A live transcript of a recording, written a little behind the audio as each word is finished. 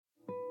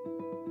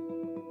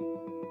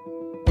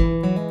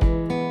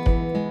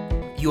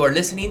You are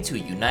listening to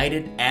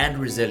United and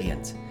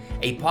Resilient,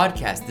 a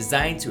podcast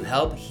designed to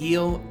help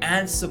heal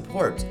and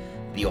support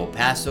the El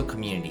Paso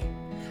community.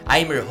 I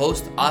am your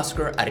host,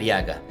 Oscar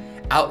Arriaga,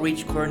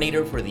 Outreach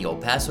Coordinator for the El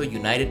Paso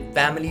United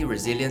Family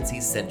Resiliency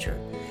Center,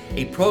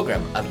 a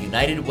program of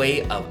United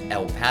Way of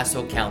El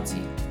Paso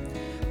County.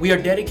 We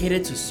are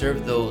dedicated to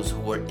serve those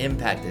who were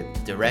impacted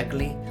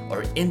directly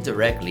or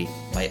indirectly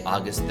by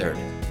August 3rd.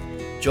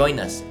 Join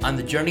us on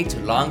the journey to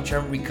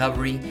long-term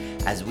recovery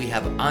as we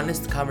have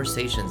honest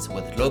conversations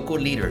with local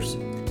leaders,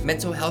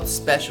 mental health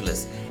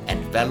specialists,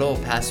 and fellow El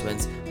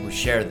Pasoans who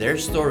share their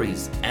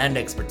stories and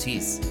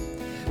expertise.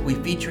 We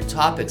feature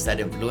topics that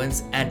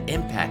influence and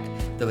impact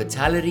the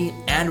vitality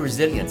and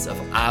resilience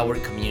of our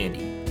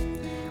community.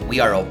 We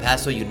are El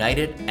Paso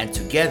United, and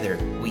together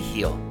we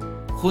heal.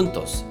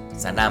 Juntos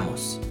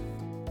sanamos.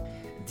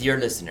 Dear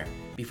listener,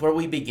 before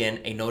we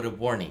begin, a note of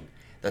warning.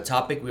 The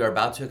topic we are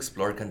about to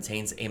explore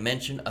contains a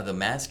mention of the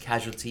mass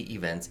casualty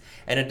events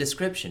and a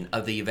description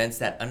of the events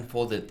that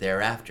unfolded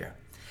thereafter.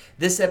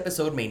 This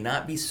episode may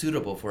not be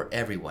suitable for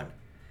everyone.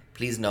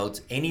 Please note,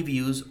 any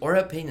views or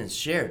opinions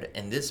shared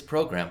in this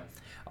program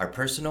are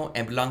personal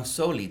and belong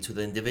solely to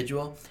the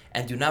individual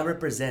and do not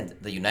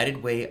represent the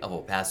United Way of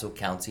El Paso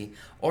County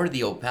or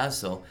the El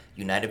Paso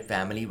United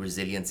Family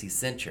Resiliency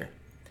Center.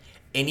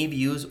 Any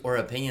views or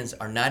opinions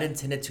are not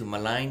intended to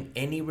malign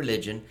any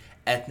religion,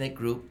 ethnic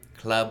group,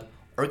 club,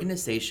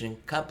 organization,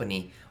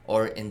 company,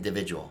 or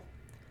individual.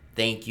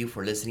 Thank you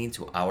for listening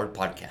to our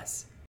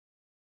podcast.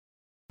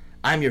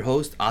 I'm your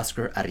host,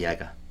 Oscar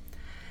Arriaga.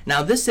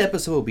 Now, this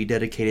episode will be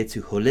dedicated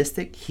to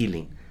holistic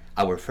healing.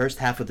 Our first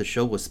half of the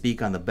show will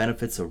speak on the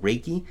benefits of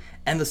Reiki,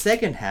 and the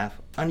second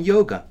half on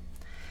yoga.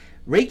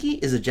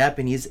 Reiki is a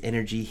Japanese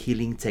energy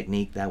healing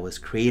technique that was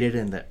created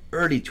in the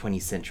early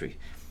 20th century.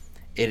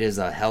 It is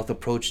a health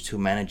approach to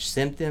manage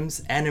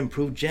symptoms and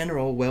improve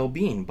general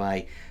well-being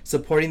by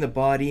supporting the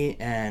body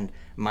and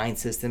mind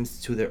systems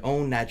to their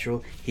own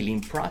natural healing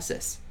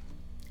process.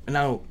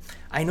 Now,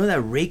 I know that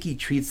Reiki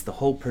treats the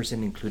whole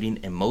person,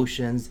 including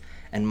emotions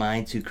and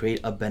mind, to create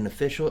a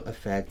beneficial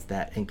effect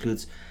that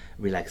includes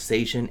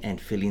relaxation and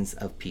feelings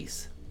of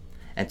peace.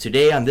 And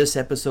today on this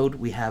episode,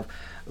 we have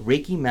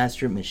Reiki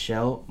Master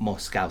Michelle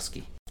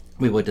Moskowski.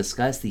 We will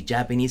discuss the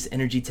Japanese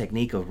energy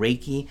technique of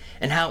Reiki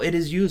and how it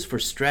is used for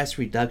stress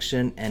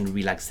reduction and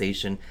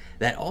relaxation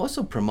that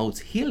also promotes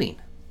healing.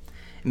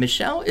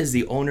 Michelle is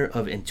the owner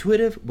of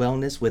Intuitive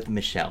Wellness with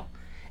Michelle,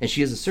 and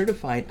she is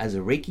certified as a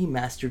Reiki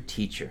Master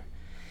Teacher.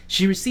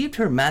 She received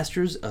her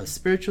Master's of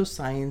Spiritual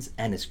Science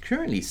and is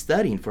currently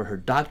studying for her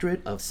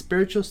Doctorate of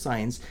Spiritual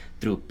Science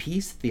through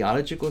Peace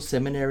Theological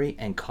Seminary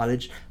and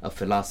College of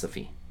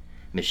Philosophy.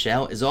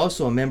 Michelle is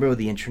also a member of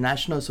the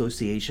International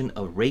Association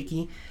of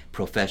Reiki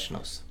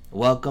Professionals.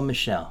 Welcome,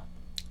 Michelle.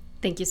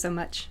 Thank you so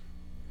much.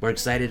 We're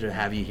excited to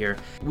have you here.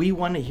 We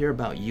want to hear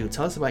about you.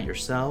 Tell us about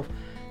yourself,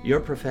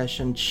 your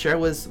profession, share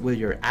with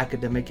your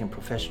academic and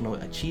professional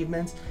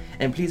achievements,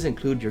 and please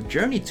include your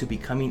journey to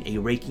becoming a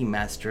Reiki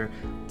Master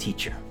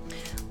Teacher.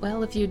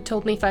 Well, if you'd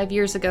told me 5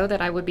 years ago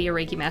that I would be a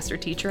Reiki Master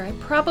Teacher, I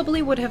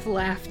probably would have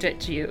laughed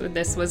at you.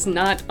 This was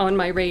not on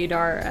my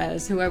radar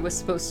as who I was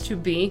supposed to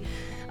be.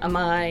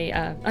 My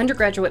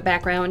undergraduate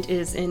background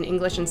is in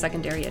English and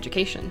secondary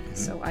education,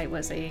 so I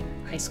was a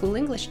high school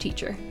English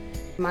teacher.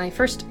 My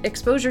first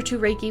exposure to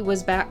Reiki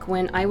was back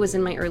when I was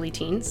in my early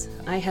teens.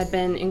 I had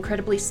been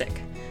incredibly sick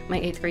my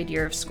 8th grade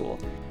year of school.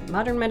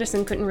 Modern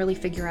medicine couldn't really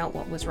figure out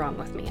what was wrong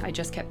with me. I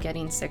just kept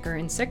getting sicker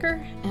and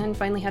sicker, and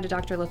finally had a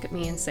doctor look at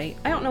me and say,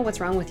 "I don't know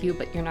what's wrong with you,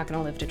 but you're not going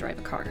to live to drive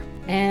a car."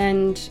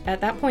 And at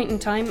that point in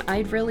time,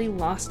 I'd really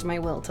lost my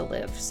will to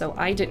live, so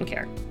I didn't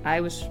care. I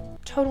was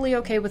totally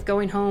okay with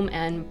going home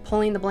and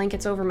pulling the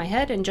blankets over my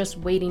head and just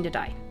waiting to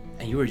die.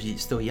 And you were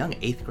still young,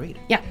 8th grade.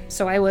 Yeah,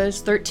 so I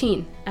was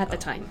 13 at the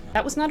time.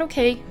 That was not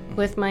okay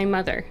with my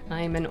mother.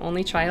 I'm an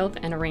only child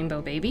and a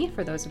rainbow baby,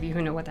 for those of you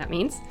who know what that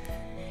means.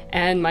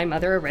 And my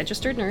mother, a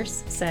registered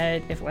nurse,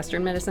 said, if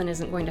Western medicine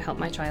isn't going to help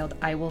my child,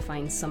 I will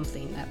find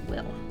something that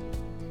will.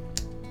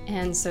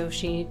 And so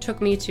she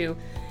took me to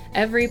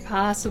every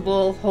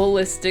possible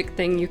holistic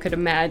thing you could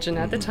imagine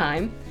at the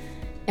time.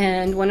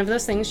 And one of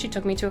those things, she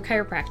took me to a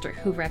chiropractor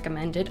who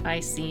recommended I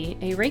see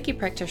a Reiki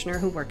practitioner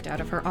who worked out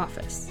of her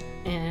office.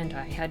 And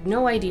I had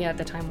no idea at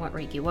the time what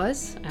Reiki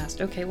was. Asked,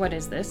 okay, what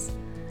is this?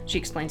 She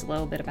explains a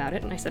little bit about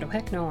it, and I said, oh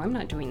heck no, I'm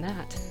not doing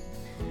that.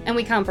 And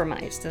we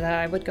compromised that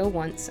I would go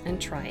once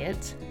and try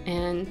it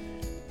and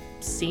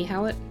see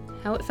how it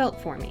felt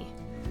for me.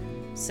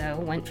 So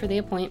went for the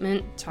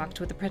appointment, talked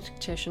with the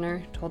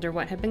practitioner, told her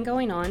what had been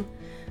going on,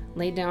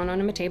 laid down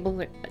on a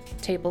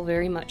table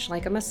very much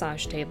like a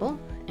massage table,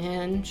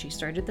 and she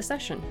started the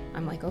session.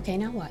 I'm like, okay,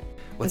 now what?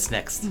 What's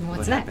next?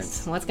 What's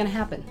next? What's going to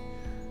happen?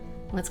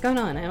 What's going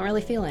on? I don't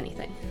really feel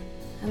anything.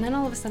 And then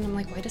all of a sudden I'm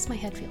like, why does my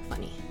head feel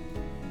funny?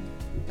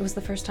 It was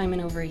the first time in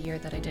over a year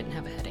that I didn't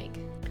have a headache.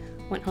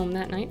 Went home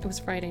that night. It was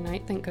Friday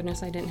night. Thank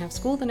goodness I didn't have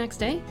school the next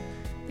day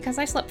because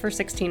I slept for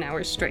 16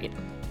 hours straight.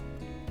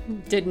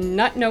 Did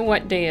not know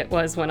what day it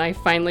was when I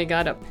finally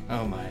got up.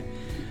 Oh my.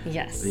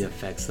 Yes. The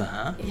effects,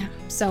 Yeah.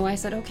 So I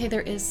said, okay,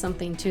 there is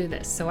something to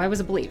this. So I was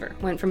a believer.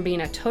 Went from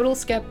being a total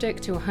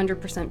skeptic to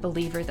 100%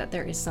 believer that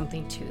there is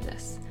something to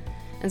this.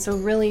 And so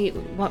really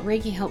what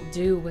Reiki helped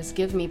do was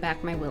give me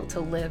back my will to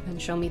live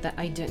and show me that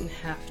I didn't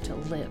have to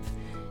live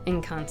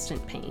in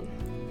constant pain.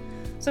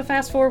 So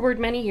fast forward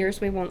many years,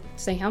 we won't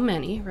say how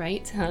many,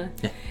 right?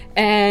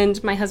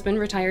 And my husband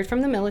retired from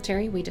the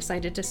military. We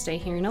decided to stay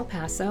here in El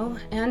Paso.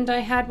 And I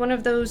had one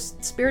of those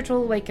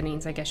spiritual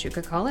awakenings, I guess you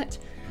could call it,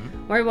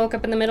 where I woke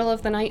up in the middle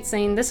of the night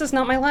saying, this is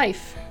not my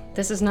life.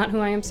 This is not who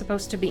I am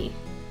supposed to be.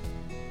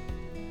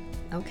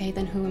 Okay,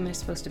 then who am I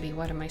supposed to be?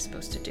 What am I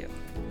supposed to do?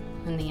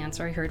 And the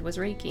answer I heard was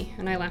Reiki.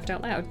 And I laughed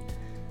out loud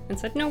and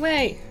said, no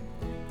way.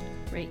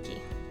 Reiki.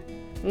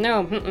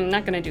 No,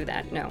 not going to do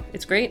that. No,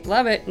 it's great.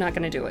 Love it. Not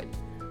going to do it.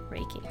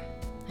 Reiki.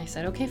 I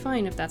said, okay,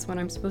 fine. If that's what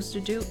I'm supposed to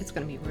do, it's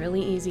going to be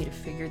really easy to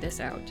figure this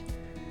out.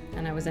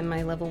 And I was in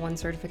my level 1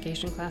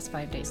 certification class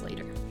 5 days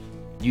later.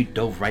 You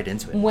dove right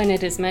into it. When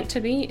it is meant to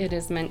be, it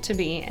is meant to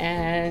be.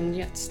 And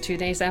yes, 2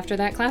 days after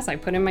that class, I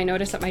put in my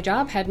notice at my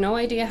job, had no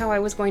idea how I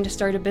was going to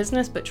start a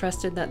business, but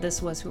trusted that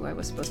this was who I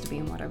was supposed to be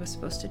and what I was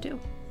supposed to do.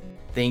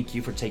 Thank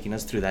you for taking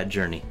us through that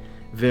journey.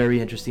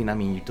 Very interesting. I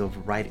mean, you dove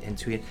right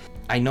into it.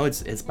 I know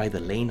it's by the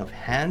laying of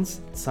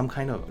hands, some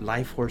kind of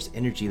life force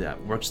energy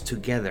that works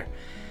together.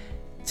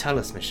 Tell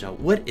us, Michelle,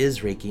 what is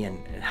Reiki and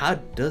how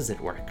does it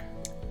work?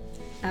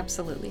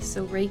 Absolutely.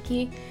 So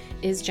Reiki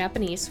is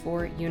Japanese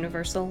for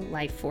universal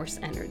life force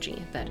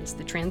energy. That is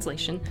the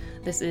translation.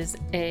 This is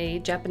a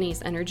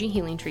Japanese energy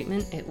healing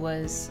treatment. It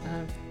was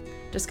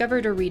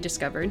discovered or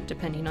rediscovered,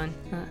 depending on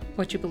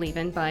what you believe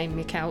in, by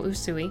Mikao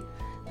Usui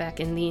back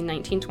in the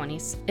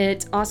 1920s.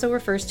 It also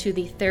refers to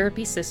the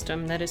therapy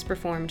system that is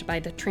performed by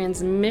the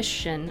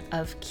transmission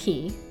of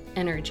ki,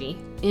 energy,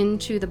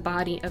 into the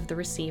body of the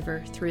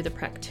receiver through the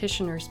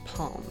practitioner's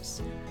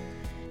palms.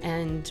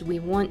 And we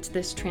want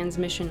this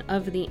transmission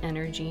of the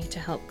energy to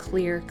help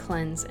clear,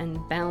 cleanse,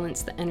 and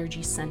balance the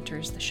energy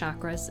centers, the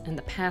chakras, and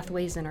the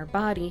pathways in our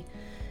body,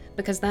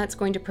 because that's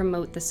going to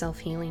promote the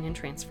self-healing and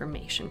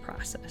transformation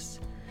process.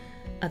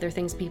 Other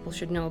things people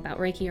should know about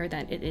Reiki are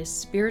that it is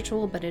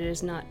spiritual, but it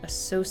is not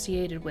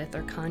associated with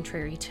or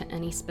contrary to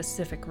any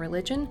specific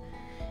religion,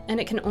 and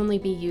it can only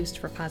be used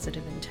for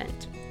positive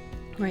intent.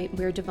 Right?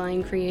 We're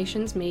divine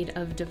creations made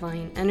of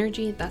divine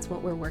energy. That's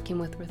what we're working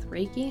with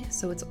Reiki,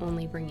 so it's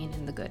only bringing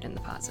in the good and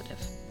the positive.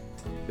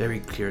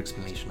 Very clear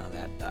explanation on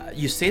that.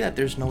 You say that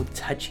there's no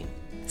touching.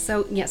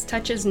 So yes,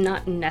 touch is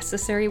not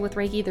necessary with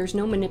Reiki. There's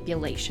no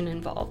manipulation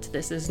involved.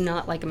 This is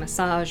not like a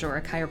massage or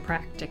a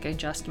chiropractic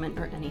adjustment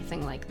or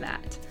anything like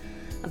that.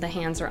 The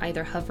hands are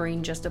either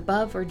hovering just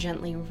above or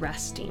gently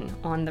resting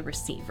on the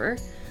receiver,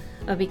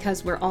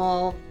 because we're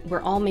all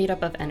made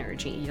up of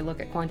energy. You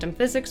look at quantum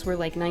physics, we're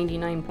like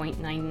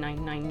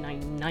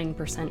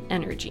 99.99999%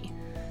 energy.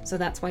 So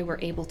that's why we're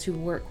able to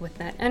work with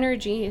that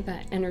energy.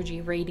 That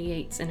energy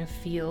radiates in a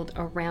field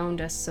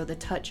around us, so the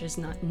touch is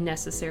not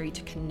necessary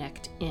to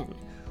connect in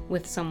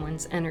with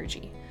someone's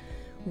energy.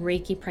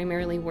 Reiki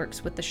primarily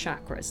works with the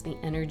chakras, the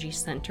energy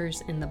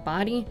centers in the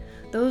body.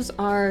 Those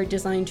are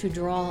designed to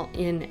draw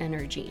in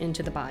energy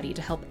into the body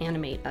to help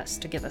animate us,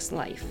 to give us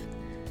life.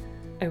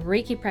 A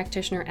Reiki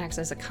practitioner acts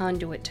as a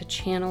conduit to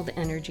channel the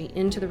energy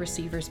into the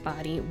receiver's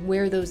body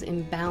where those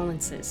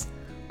imbalances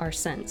are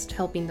sensed,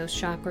 helping those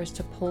chakras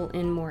to pull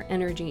in more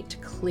energy to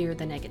clear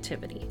the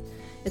negativity.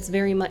 It's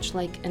very much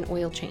like an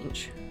oil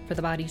change for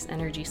the body's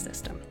energy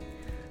system.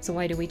 So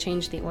why do we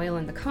change the oil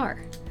in the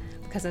car?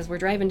 Because as we're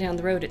driving down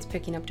the road, it's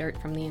picking up dirt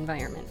from the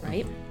environment,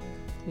 right?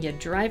 You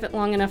drive it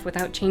long enough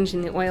without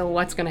changing the oil,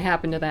 what's going to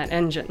happen to that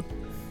engine?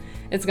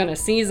 It's going to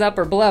seize up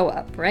or blow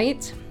up,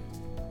 right?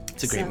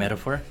 It's a great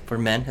metaphor for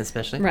men,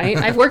 especially. Right.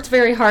 I've worked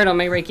very hard on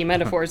my Reiki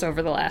metaphors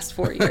over the last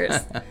 4 years.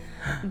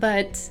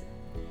 But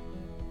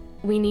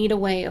we need a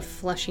way of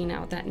flushing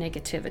out that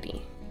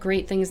negativity.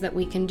 Great things that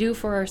we can do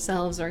for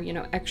ourselves are,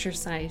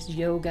 exercise,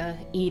 yoga,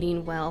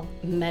 eating well,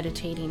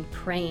 meditating,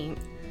 praying.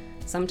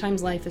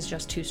 Sometimes life is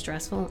just too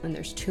stressful and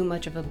there's too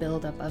much of a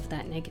buildup of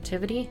that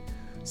negativity.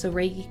 So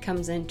Reiki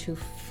comes in to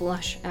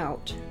flush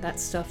out that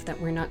stuff that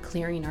we're not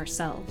clearing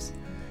ourselves,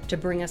 to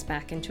bring us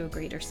back into a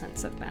greater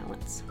sense of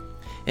balance.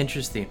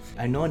 Interesting.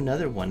 I know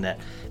another one that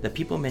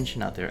people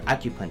mention out there,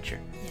 acupuncture.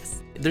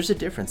 Yes. There's a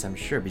difference, I'm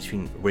sure,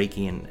 between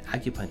Reiki and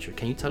acupuncture.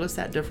 Can you tell us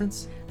that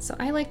difference? So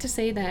I like to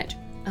say that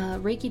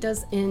Reiki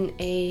does in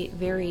a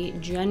very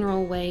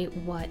general way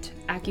what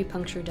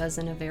acupuncture does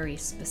in a very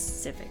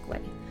specific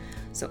way.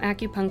 So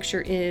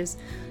acupuncture is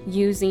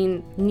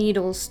using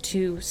needles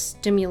to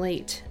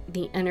stimulate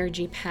the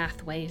energy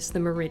pathways, the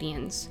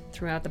meridians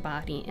throughout the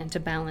body, and to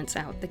balance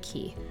out the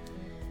ki.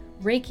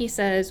 Reiki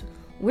says,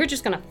 we're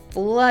just going to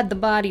flood the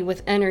body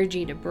with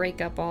energy to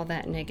break up all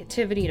that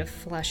negativity, to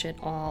flush it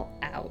all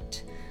out.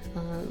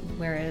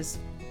 Whereas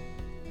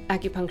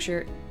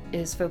acupuncture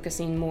is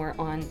focusing more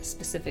on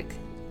specific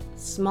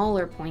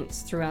smaller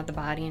points throughout the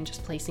body and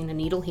just placing a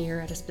needle here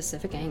at a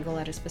specific angle,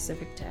 at a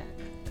specific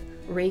depth.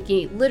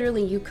 Reiki,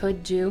 literally you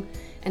could do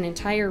an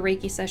entire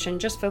Reiki session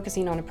just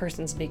focusing on a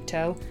person's big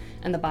toe,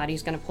 and the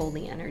body's going to pull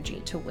the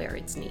energy to where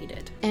it's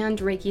needed. And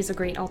Reiki is a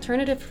great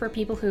alternative for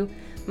people who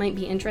might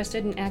be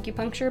interested in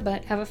acupuncture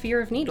but have a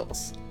fear of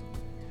needles.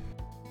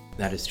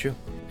 That is true.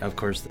 Of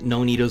course,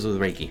 no needles with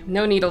Reiki.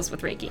 No needles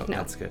with Reiki, no.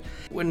 That's good.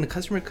 When the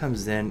customer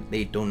comes in,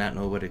 they do not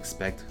know what to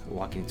expect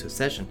walking into a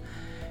session.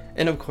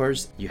 And of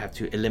course, you have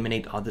to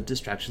eliminate all the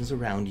distractions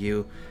around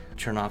you,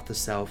 turn off the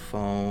cell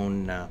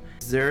phone.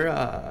 Is there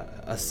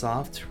a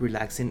soft,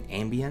 relaxing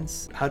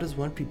ambience? How does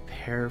one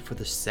prepare for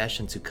the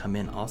session to come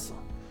in also?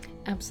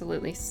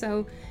 Absolutely.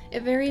 So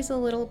it varies a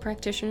little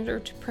practitioner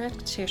to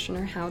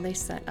practitioner how they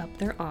set up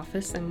their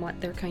office and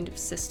what their kind of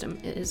system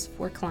is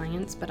for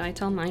clients. But I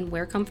tell mine,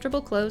 wear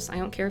comfortable clothes. I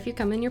don't care if you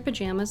come in your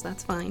pajamas,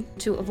 that's fine.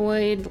 To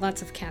avoid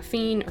lots of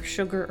caffeine or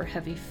sugar or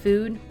heavy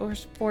food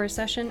for a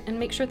session, and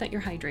make sure that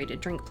you're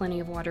hydrated. Drink plenty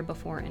of water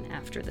before and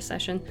after the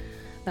session.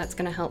 That's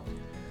going to help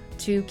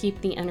to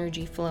keep the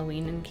energy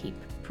flowing and keep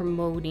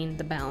promoting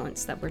the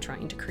balance that we're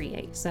trying to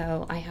create.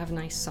 So I have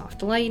nice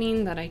soft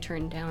lighting that I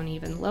turn down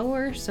even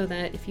lower so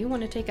that if you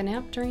want to take a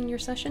nap during your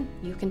session,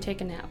 you can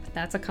take a nap.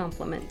 That's a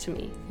compliment to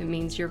me. It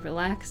means you're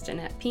relaxed and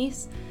at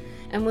peace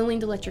and willing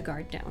to let your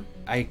guard down.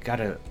 I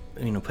gotta,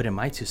 put in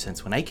my 2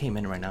 cents. When I came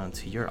in right now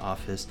into your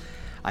office,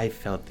 I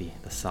felt the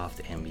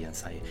soft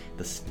ambience,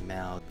 the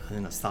smell,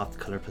 soft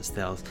color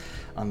pastels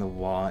on the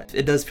wall.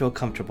 It does feel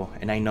comfortable,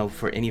 and I know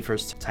for any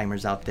first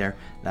timers out there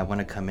that want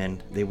to come in,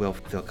 they will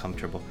feel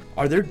comfortable.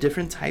 Are there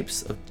different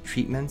types of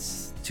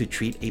treatments to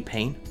treat a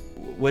pain?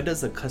 What does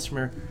the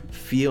customer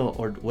feel,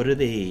 or what do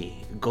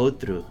they go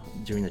through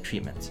during the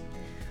treatment?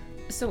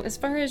 So as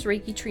far as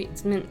Reiki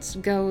treatments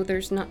go,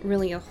 there's not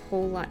really a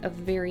whole lot of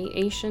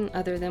variation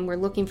other than we're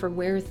looking for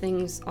where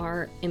things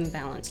are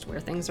imbalanced,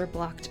 where things are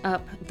blocked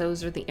up.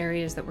 Those are the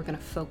areas that we're going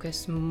to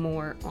focus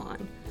more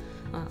on.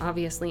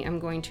 Obviously, I'm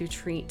going to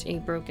treat a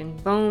broken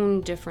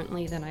bone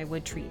differently than I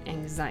would treat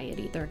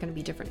anxiety. There are going to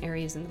be different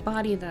areas in the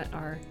body that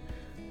are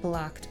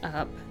blocked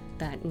up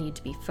that need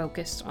to be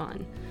focused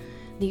on.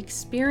 The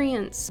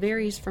experience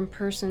varies from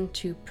person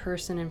to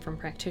person and from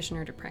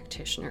practitioner to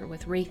practitioner.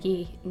 With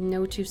Reiki,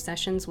 no 2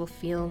 sessions will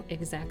feel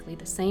exactly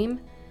the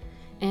same,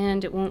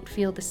 and it won't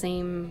feel the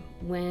same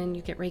when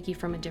you get Reiki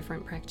from a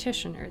different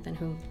practitioner than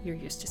who you're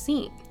used to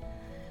seeing.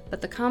 But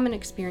the common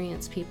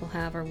experience people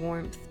have are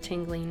warmth,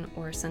 tingling,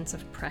 or a sense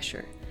of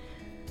pressure.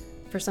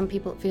 For some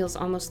people, it feels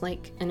almost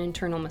like an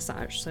internal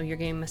massage, so you're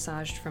getting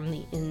massaged from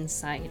the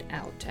inside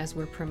out as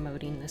we're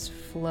promoting this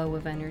flow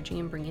of energy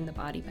and bringing the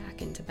body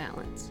back into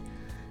balance.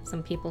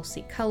 Some people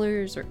see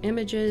colors or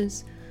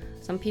images.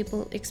 Some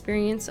people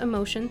experience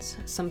emotions.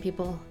 Some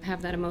people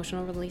have that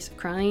emotional release of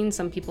crying.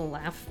 Some people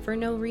laugh for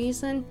no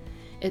reason.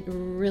 It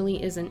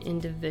really is an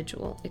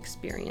individual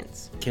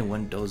experience. Can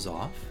one doze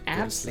off?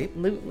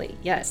 Absolutely.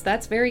 Yes,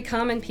 that's very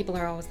common. People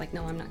are always like,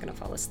 no, I'm not going to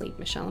fall asleep,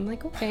 Michelle. I'm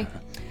like, okay.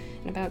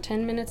 And about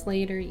 10 minutes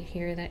later, you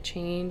hear that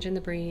change in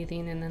the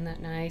breathing and then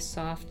that nice,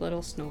 soft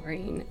little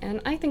snoring.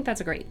 And I think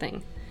that's a great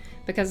thing.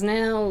 Because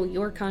now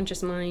your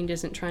conscious mind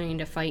isn't trying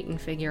to fight and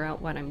figure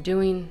out what I'm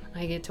doing.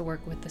 I get to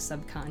work with the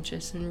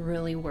subconscious and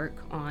really work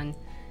on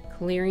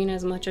clearing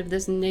as much of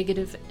this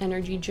negative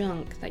energy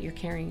junk that you're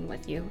carrying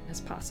with you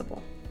as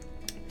possible.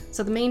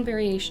 So the main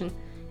variation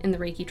in the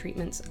Reiki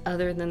treatments,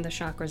 other than the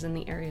chakras and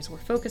the areas we're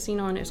focusing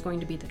on, is going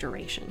to be the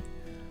duration.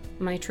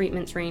 My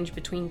treatments range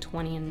between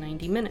 20 and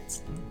 90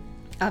 minutes.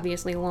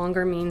 Obviously,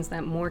 longer means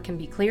that more can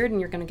be cleared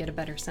and you're going to get a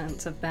better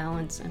sense of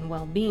balance and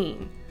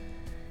well-being.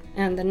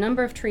 And the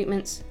number of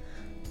treatments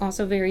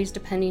also varies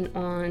depending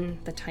on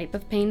the type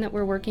of pain that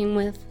we're working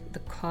with, the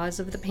cause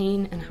of the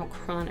pain, and how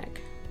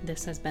chronic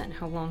this has been.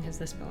 How long has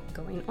this been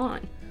going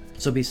on?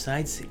 So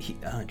besides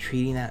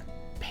treating that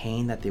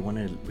pain that they want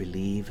to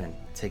relieve and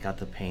take out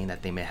the pain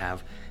that they may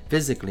have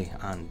physically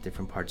on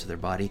different parts of their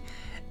body,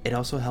 it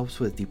also helps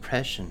with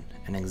depression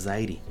and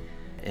anxiety.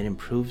 It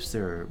improves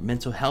their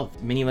mental health.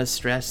 Many of us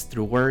stress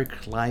through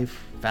work,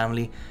 life,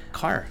 family,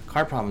 car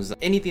problems,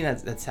 anything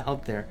that's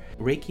out there.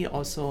 Reiki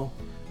also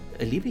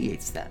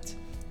alleviates that.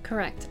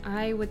 Correct.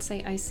 I would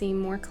say I see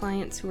more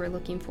clients who are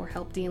looking for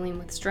help dealing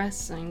with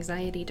stress,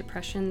 anxiety,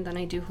 depression than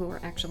I do who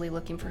are actually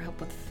looking for help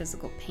with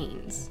physical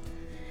pains.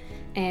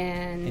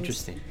 And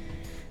interesting.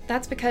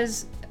 That's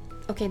because,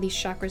 these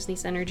chakras,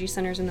 these energy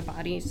centers in the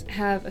bodies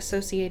have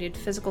associated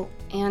physical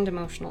and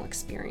emotional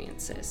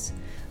experiences.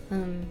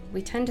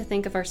 We tend to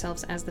think of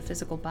ourselves as the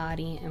physical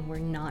body, and we're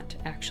not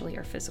actually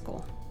our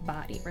physical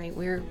body, right?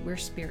 We're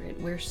spirit,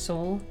 we're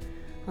soul,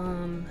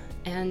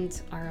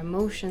 and our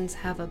emotions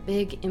have a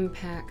big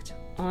impact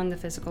on the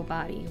physical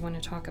body. You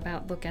want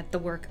to look at the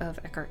work of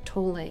Eckhart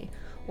Tolle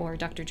or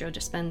Dr. Joe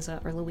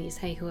Dispenza or Louise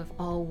Hay, who have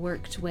all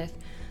worked with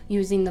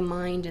using the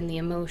mind and the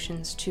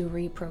emotions to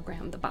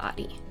reprogram the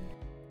body.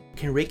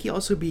 Can Reiki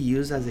also be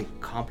used as a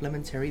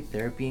complementary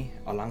therapy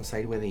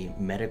alongside with a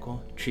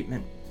medical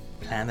treatment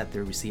plan that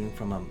they're receiving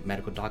from a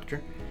medical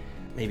doctor?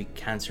 Maybe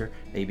cancer,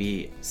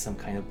 maybe some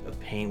kind of a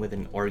pain with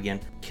an organ.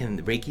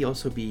 Can Reiki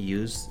also be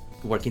used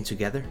working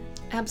together?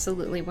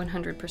 Absolutely,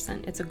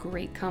 100%. It's a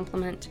great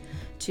complement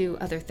to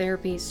other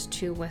therapies,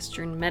 to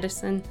Western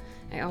medicine.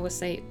 I always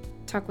say,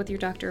 talk with your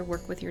doctor,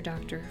 work with your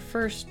doctor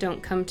first.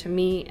 Don't come to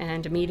me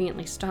and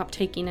immediately stop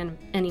taking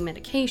any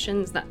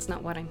medications. That's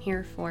not what I'm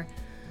here for.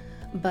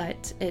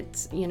 But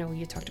it's,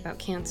 you talked about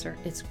cancer.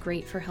 It's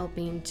great for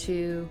helping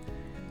to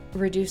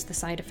reduce the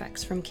side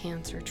effects from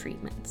cancer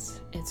treatments.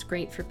 It's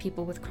great for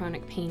people with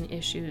chronic pain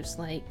issues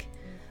like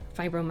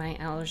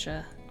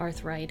fibromyalgia,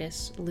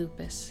 arthritis,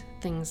 lupus,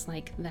 things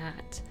like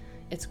that.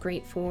 It's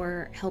great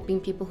for helping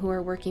people who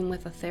are working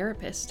with a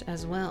therapist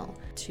as well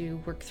to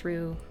work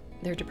through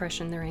their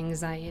depression, their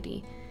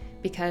anxiety.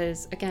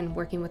 Because again,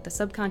 working with the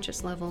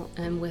subconscious level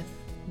and with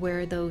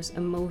where those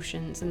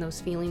emotions and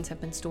those feelings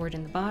have been stored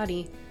in the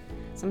body,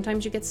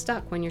 sometimes you get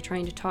stuck when you're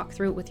trying to talk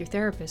through it with your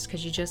therapist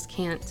because you just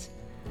can't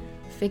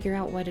figure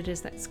out what it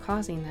is that's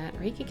causing that.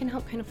 Reiki can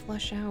help kind of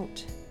flush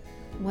out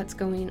what's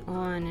going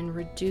on and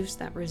reduce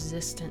that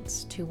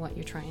resistance to what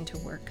you're trying to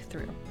work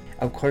through.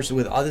 Of course,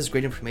 with all this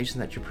great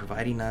information that you're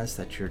providing us,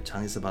 that you're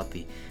telling us about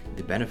the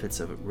benefits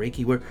of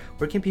Reiki, where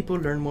can people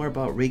learn more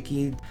about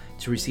Reiki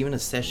to receive a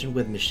session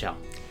with Michelle?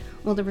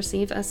 Well, to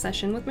receive a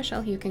session with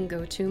Michelle, you can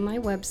go to my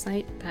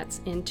website.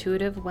 That's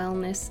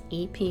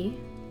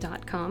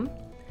intuitivewellnessep.com.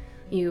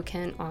 You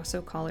can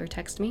also call or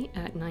text me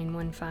at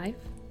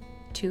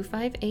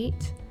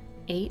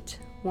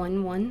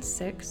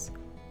 915-258-8116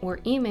 or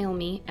email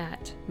me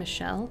at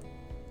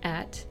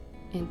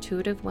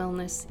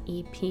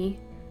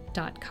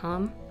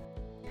michelle@intuitivewellnessep.com.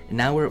 And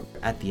now we're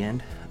at the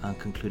end,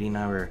 concluding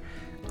our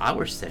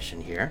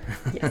session here.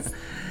 Yes.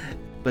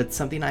 But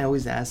something I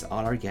always ask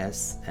all our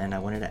guests, and I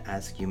wanted to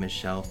ask you,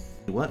 Michelle,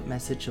 what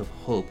message of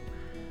hope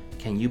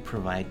can you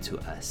provide to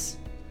us?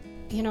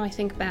 I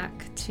think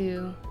back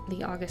to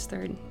the August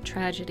 3rd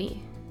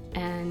tragedy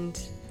and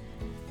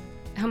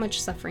how much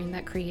suffering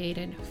that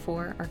created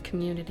for our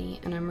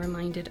community, and I'm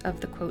reminded of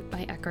the quote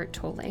by Eckhart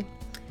Tolle.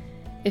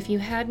 If you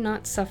had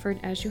not suffered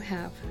as you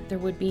have, there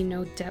would be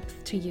no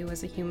depth to you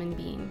as a human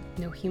being,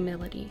 no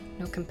humility,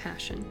 no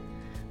compassion.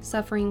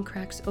 Suffering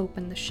cracks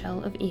open the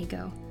shell of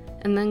ego,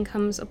 and then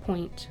comes a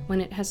point when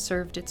it has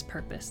served its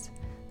purpose.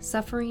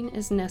 Suffering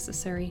is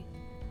necessary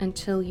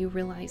until you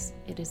realize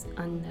it is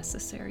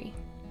unnecessary.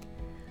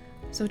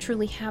 So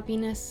truly,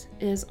 happiness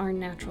is our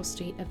natural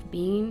state of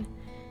being,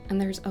 and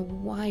there's a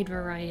wide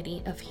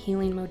variety of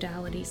healing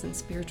modalities and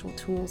spiritual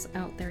tools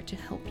out there to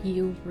help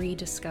you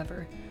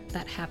rediscover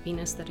that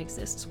happiness that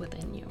exists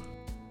within you.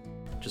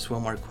 Just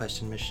one more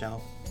question,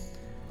 Michelle.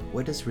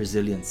 What does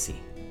resiliency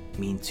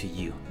mean to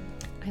you?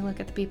 I look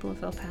at the people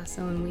of El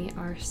Paso and we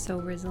are so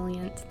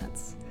resilient.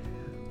 That's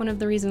one of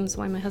the reasons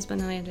why my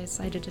husband and I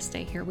decided to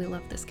stay here. We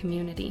love this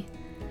community.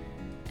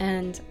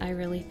 And I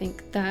really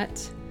think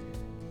that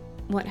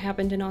what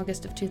happened in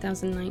August of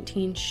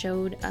 2019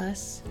 showed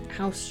us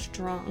how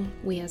strong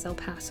we as El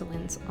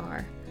Pasoans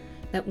are,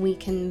 that we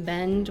can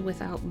bend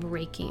without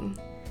breaking,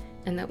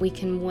 and that we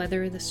can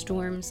weather the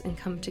storms and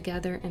come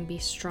together and be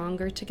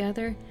stronger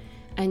together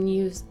and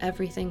use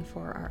everything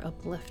for our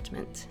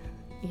upliftment.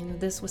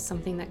 This was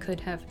something that could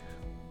have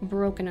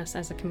broken us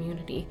as a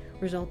community,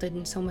 resulted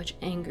in so much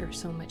anger,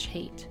 so much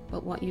hate,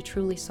 but what you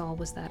truly saw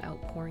was that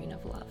outpouring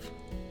of love.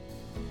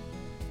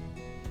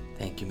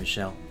 Thank you,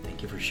 Michelle.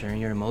 Thank you for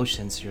sharing your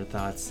emotions, your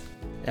thoughts.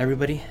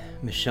 Everybody,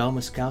 Michelle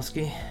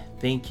Moskowski,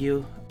 thank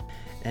you.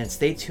 And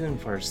stay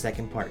tuned for our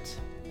second part.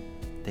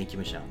 Thank you,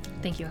 Michelle.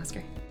 Thank you,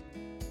 Oscar.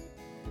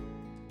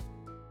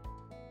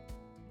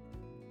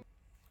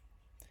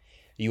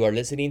 You are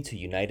listening to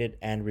United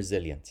and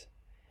Resilient.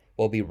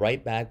 We'll be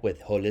right back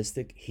with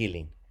Holistic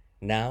Healing.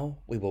 Now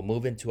we will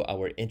move into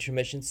our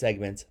intermission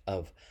segment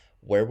of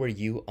Where Were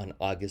You on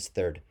August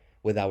 3rd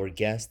with our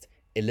guest,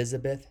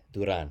 Elizabeth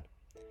Duran.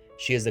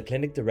 She is the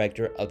clinic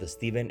director of the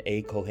Stephen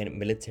A. Cohen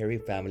Military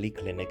Family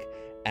Clinic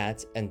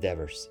at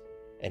Endeavors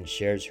and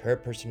shares her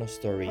personal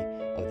story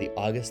of the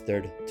August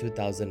 3rd,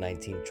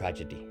 2019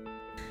 tragedy.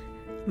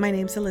 My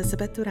name's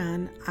Elizabeth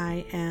Duran.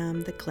 I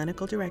am the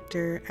clinical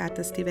director at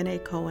the Stephen A.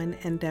 Cohen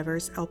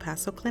Endeavors El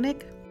Paso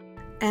Clinic,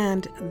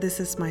 and this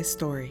is my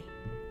story.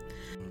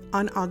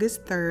 On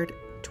August 3rd,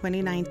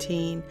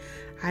 2019,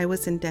 I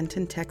was in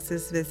Denton,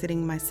 Texas,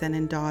 visiting my son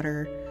and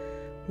daughter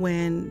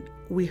when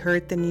we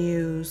heard the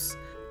news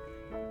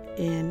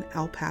in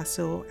El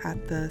Paso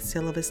at the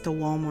Cielo Vista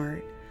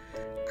Walmart.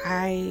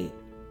 I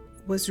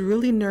was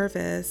really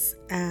nervous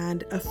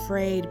and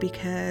afraid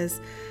because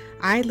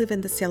I live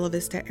in the Cielo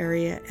Vista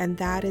area, and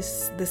that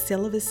is the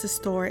Cielo Vista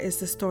store is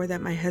the store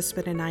that my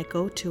husband and I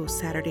go to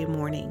Saturday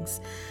mornings.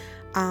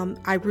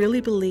 I really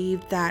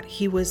believed that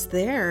he was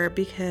there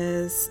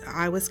because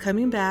I was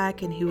coming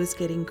back and he was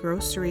getting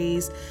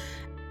groceries,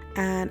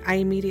 and I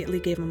immediately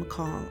gave him a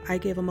call. I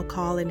gave him a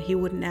call and he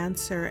wouldn't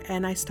answer,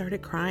 and I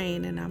started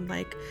crying, and I'm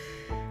like,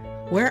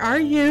 "Where are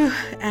you?"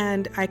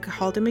 And I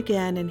called him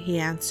again and he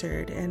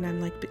answered, and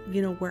I'm like,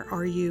 "Where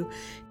are you?"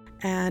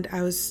 And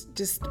I was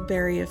just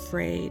very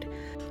afraid.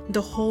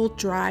 The whole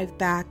drive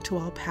back to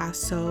El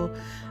Paso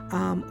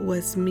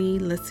was me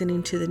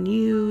listening to the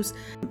news,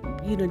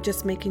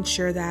 just making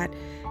sure that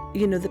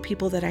the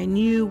people that I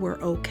knew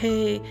were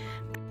okay.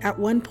 At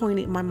one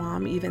point, my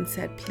mom even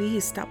said,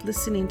 please stop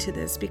listening to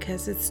this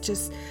because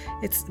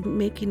it's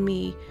making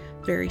me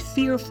very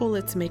fearful.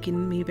 It's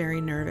making me very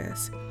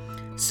nervous.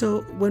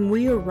 So when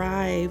we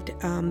arrived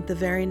the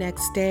very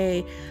next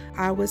day,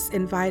 I was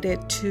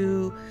invited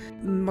to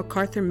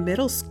MacArthur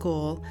Middle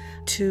School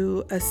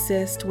to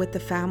assist with the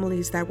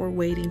families that were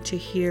waiting to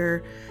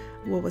hear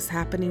what was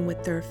happening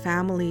with their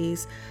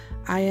families.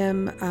 I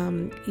am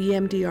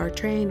EMDR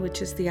trained,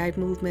 which is the eye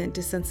movement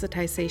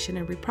desensitization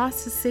and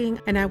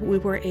reprocessing, and we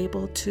were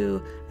able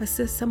to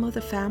assist some of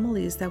the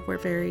families that were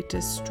very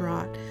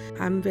distraught.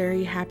 I'm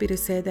very happy to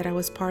say that I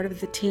was part of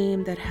the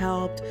team that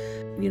helped,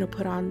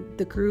 put on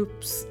the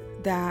groups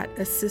that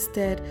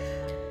assisted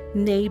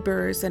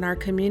neighbors in our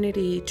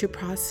community to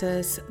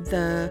process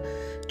the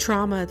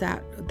trauma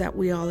that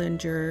we all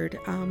endured.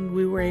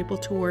 We were able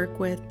to work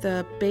with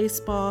the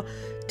baseball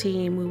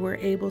team. We were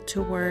able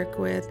to work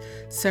with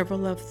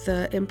several of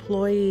the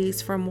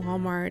employees from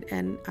Walmart,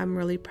 and I'm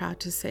really proud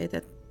to say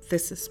that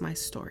this is my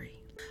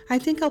story. I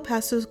think El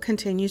Paso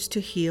continues to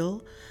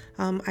heal.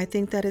 I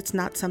think that it's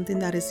not something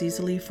that is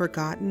easily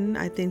forgotten.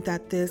 I think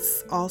that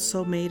this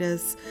also made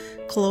us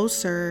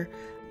closer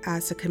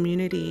as a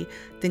community.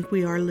 I think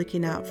we are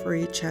looking out for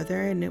each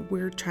other, and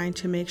we're trying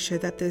to make sure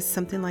that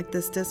something like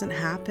this doesn't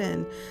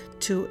happen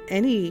to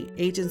any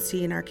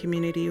agency in our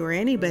community or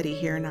anybody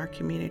here in our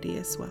community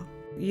as well.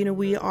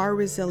 We are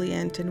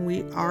resilient and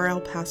we are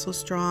El Paso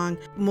Strong.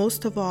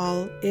 Most of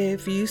all,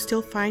 if you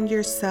still find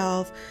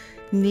yourself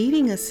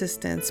needing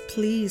assistance,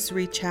 please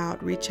reach out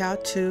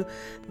to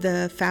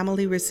the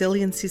Family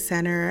Resiliency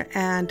Center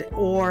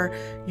or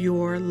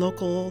your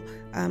local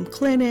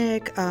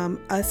clinic.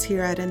 Us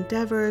here at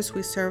Endeavors,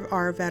 we serve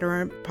our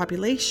veteran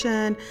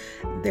population.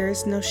 There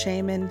is no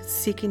shame in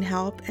seeking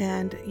help,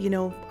 and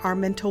our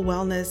mental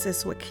wellness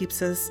is what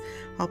keeps us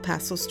El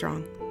Paso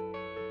strong.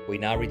 We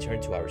now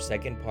return to our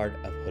second part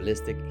of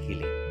holistic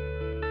healing.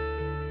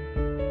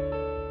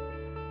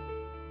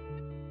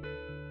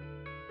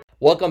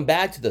 Welcome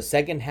back to the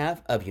second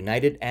half of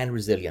United and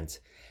Resilient.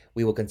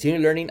 We will continue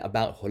learning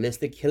about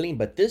holistic healing,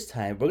 but this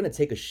time we're going to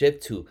take a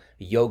shift to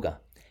yoga.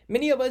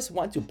 Many of us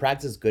want to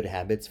practice good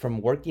habits, from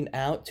working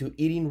out to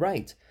eating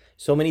right.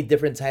 So many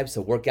different types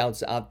of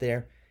workouts out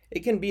there.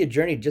 It can be a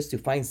journey just to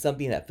find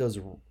something that feels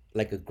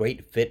like a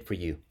great fit for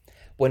you.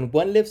 When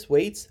one lifts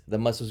weights, the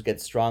muscles get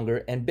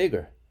stronger and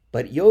bigger.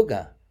 But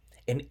yoga,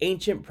 an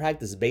ancient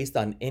practice based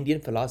on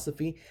Indian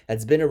philosophy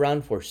that's been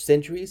around for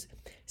centuries,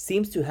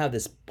 seems to have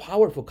this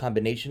powerful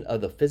combination of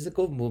the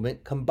physical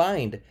movement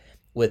combined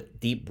with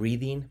deep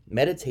breathing,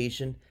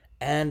 meditation,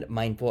 and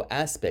mindful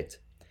aspect.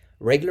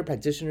 Regular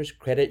practitioners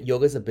credit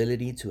yoga's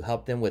ability to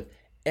help them with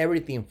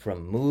everything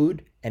from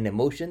mood and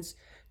emotions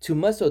to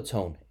muscle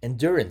tone,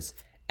 endurance,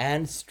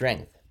 and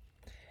strength.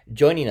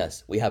 Joining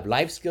us, we have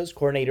Life Skills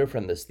Coordinator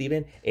from the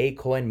Stephen A.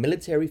 Cohen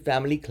Military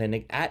Family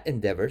Clinic at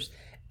Endeavors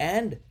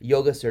and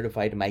yoga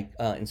certified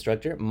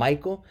instructor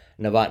Michael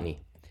Novotny.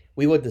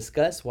 We will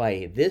discuss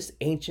why this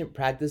ancient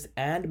practice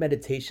and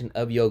meditation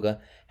of yoga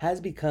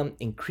has become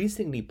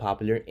increasingly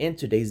popular in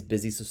today's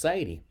busy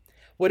society,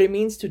 what it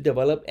means to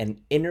develop an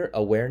inner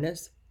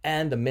awareness,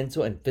 and the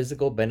mental and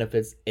physical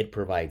benefits it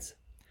provides.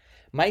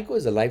 Michael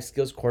is a life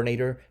skills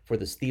coordinator for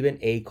the Stephen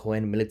A.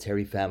 Cohen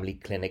Military Family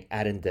Clinic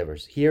at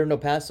Endeavors here in El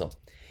Paso.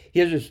 He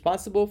is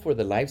responsible for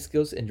the Life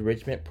Skills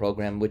Enrichment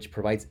Program, which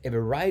provides a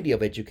variety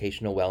of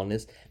educational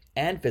wellness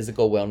and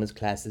physical wellness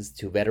classes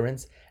to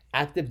veterans,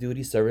 active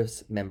duty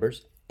service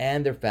members,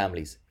 and their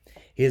families.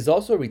 He is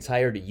also a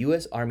retired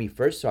U.S. Army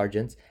First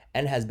Sergeant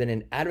and has been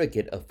an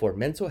advocate for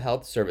mental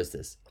health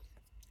services.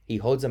 He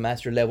holds a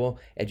master level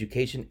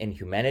education in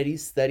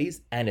humanities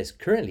studies and is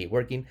currently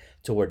working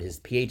toward his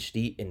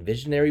PhD in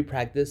visionary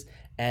practice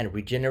and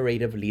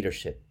regenerative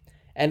leadership.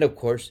 And of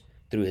course,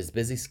 through his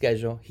busy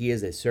schedule, he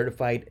is a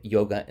certified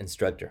yoga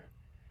instructor.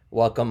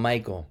 Welcome,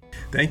 Michael.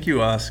 Thank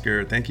you,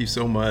 Oscar. Thank you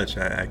so much.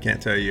 I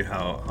can't tell you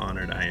how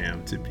honored I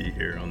am to be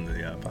here on the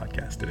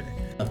podcast today.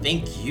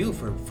 Thank you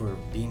for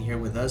being here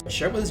with us.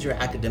 Share with us your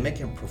academic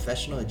and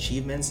professional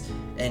achievements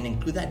and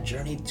include that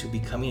journey to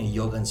becoming a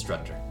yoga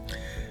instructor.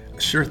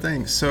 Sure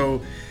thing.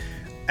 So,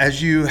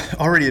 as you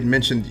already had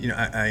mentioned,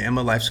 I am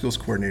a life skills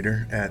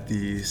coordinator at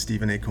the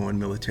Stephen A. Cohen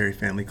Military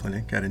Family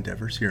Clinic at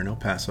Endeavors here in El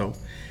Paso.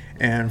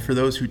 And for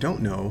those who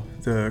don't know,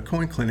 the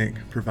Cohen Clinic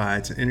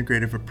provides an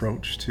integrative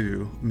approach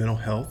to mental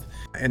health,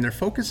 and their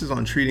focus is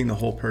on treating the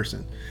whole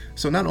person.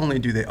 So not only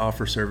do they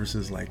offer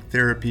services like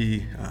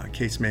therapy,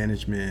 case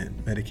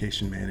management,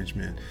 medication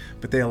management,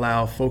 but they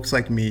allow folks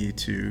like me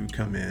to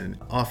come in,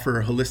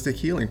 offer holistic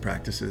healing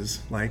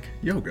practices like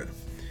yoga.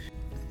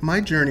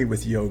 My journey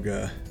with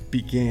yoga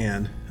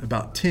began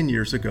about 10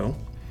 years ago.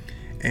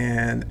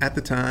 And at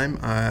the time,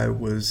 I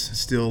was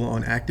still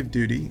on active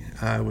duty.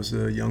 I was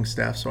a young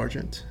staff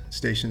sergeant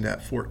stationed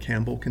at Fort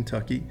Campbell,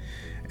 Kentucky.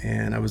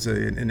 And I was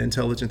an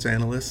intelligence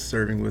analyst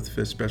serving with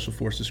 5th Special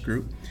Forces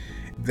Group.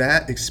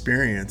 That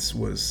experience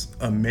was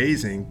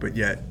amazing, but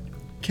yet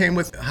came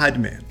with high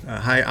demand,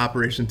 high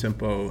operation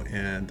tempo,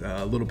 and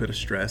a little bit of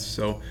stress.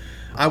 So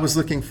I was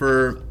looking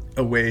for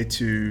a way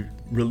to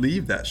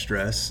relieve that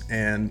stress.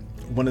 And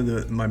one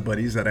of my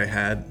buddies that I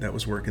had that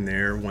was working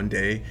there one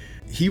day,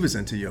 he was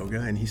into yoga,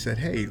 and he said,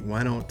 "Hey,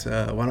 why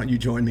don't you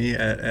join me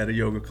at a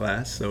yoga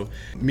class?" So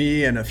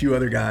me and a few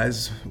other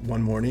guys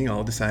one morning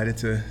all decided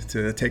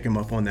to take him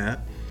up on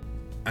that.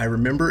 I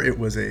remember it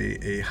was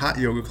a hot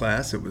yoga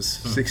class. It was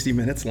 60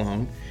 minutes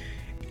long.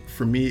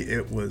 For me,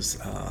 it was,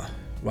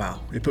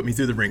 wow, it put me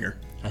through the ringer.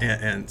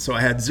 And so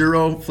I had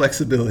zero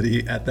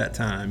flexibility at that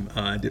time.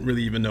 I didn't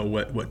really even know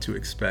what to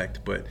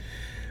expect. But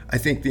I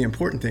think the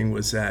important thing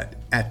was that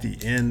at the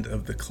end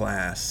of the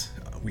class,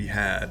 we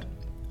had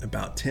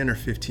about 10 or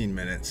 15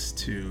 minutes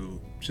to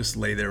just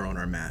lay there on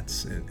our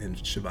mats in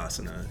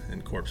Shavasana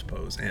and corpse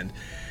pose. And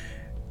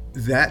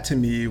that to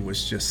me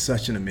was just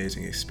such an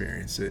amazing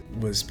experience. It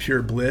was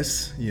pure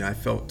bliss. I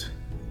felt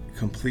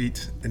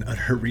complete and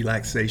utter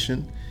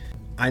relaxation.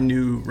 I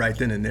knew right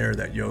then and there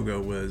that yoga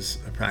was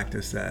a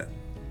practice that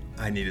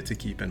I needed to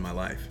keep in my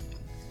life.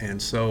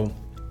 And so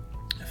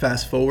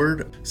fast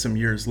forward some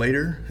years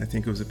later, I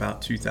think it was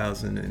about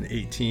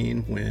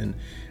 2018 when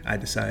I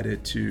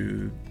decided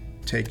to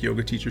take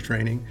yoga teacher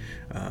training.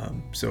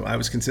 So I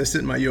was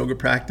consistent in my yoga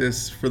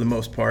practice for the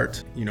most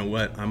part. You know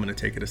what? I'm going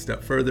to take it a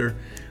step further.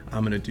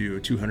 I'm going to do a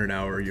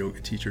 200-hour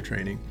yoga teacher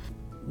training.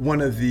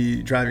 One of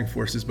the driving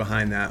forces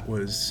behind that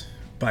was,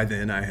 by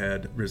then I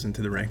had risen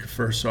to the rank of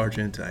first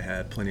sergeant. I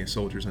had plenty of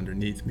soldiers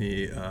underneath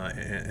me,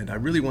 and I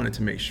really wanted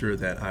to make sure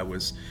that I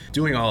was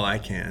doing all I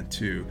can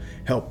to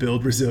help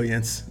build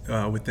resilience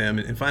with them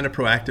and find a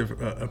proactive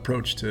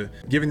approach to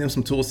giving them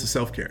some tools to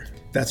self-care.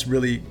 That's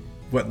really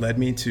what led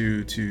me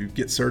to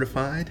get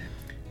certified.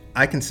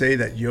 I can say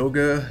that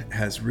yoga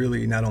has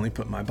really not only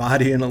put my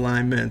body in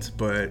alignment,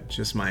 but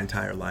just my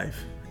entire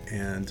life.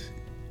 And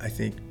I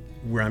think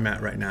where I'm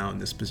at right now in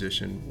this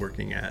position,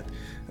 working at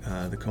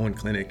the Cohen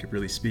Clinic, it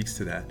really speaks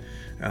to that.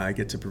 I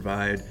get to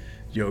provide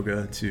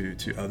yoga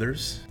to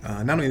others.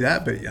 Not only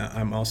that, but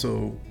I'm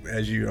also,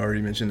 as you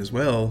already mentioned as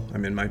well,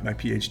 I'm in my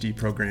PhD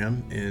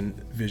program in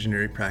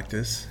visionary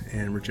practice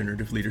and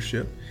regenerative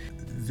leadership.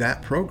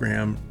 That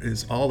program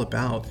is all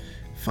about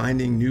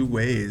finding new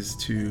ways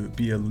to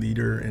be a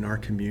leader in our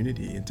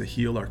community and to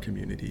heal our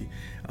community,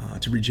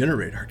 to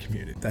regenerate our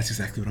community. That's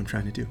exactly what I'm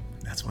trying to do.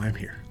 That's why I'm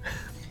here.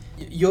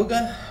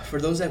 Yoga, for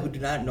those who do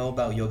not know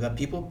about yoga,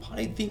 people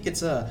probably think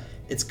it's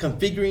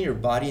configuring your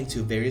body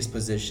into various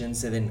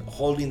positions and then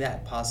holding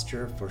that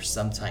posture for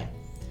some time.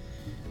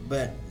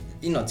 But,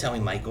 tell me,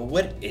 Michael,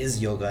 what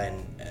is yoga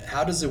and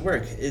how does it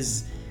work?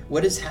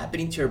 What is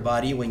happening to your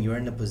body when you're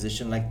in a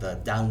position like the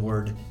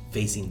downward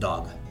facing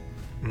dog?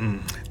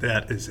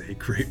 That is a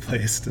great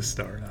place to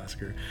start,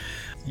 Oscar.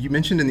 You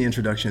mentioned in the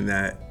introduction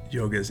that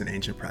yoga is an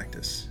ancient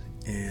practice,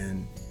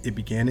 and it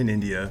began in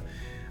India.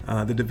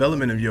 The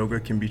development of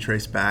yoga can be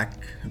traced back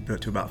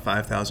to about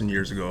 5,000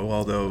 years ago,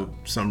 although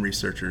some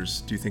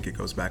researchers do think it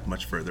goes back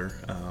much further,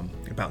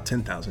 about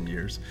 10,000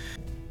 years.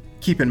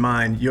 Keep in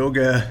mind,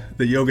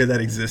 the yoga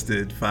that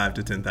existed 5,000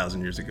 to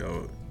 10,000 years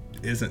ago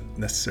isn't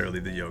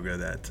necessarily the yoga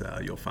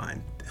that you'll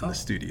find in the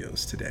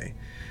studios today.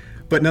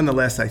 But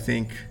nonetheless, I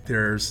think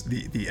there's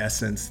the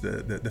essence,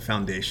 the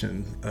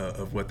foundation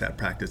of what that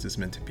practice is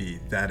meant to be.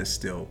 That is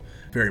still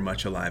very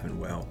much alive and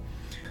well.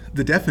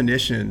 The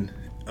definition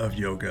of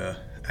yoga,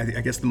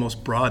 I guess the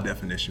most broad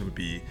definition would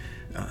be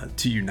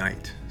to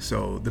unite.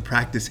 So the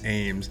practice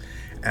aims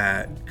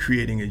at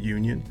creating a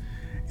union,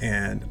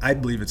 and I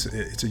believe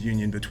it's a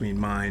union between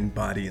mind,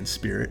 body, and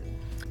spirit.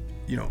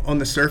 On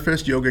the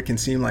surface, yoga can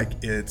seem like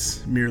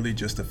it's merely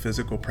just a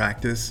physical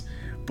practice,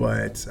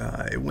 but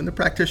when the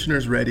practitioner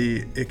is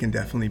ready, it can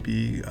definitely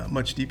be a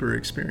much deeper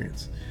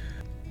experience.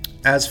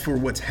 As for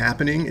what's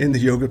happening in the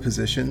yoga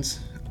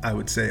positions, I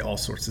would say all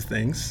sorts of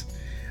things.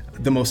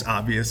 The most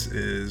obvious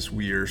is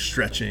we are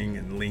stretching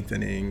and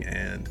lengthening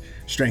and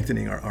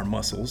strengthening our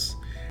muscles.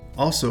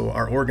 Also,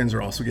 our organs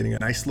are also getting a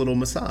nice little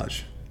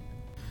massage.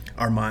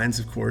 Our minds,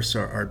 of course,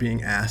 are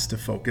being asked to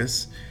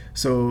focus.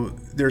 So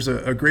there's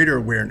a greater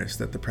awareness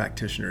that the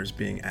practitioner is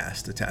being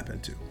asked to tap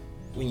into.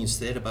 When you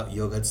said about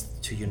yoga, it's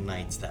to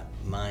unite that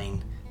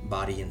mind,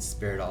 body, and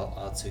spirit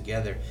all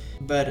together.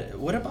 But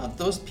what about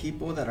those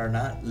people that are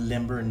not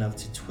limber enough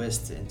to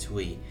twist into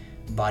a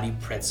body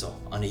pretzel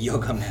on a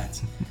yoga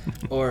mat,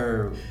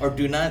 or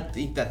do not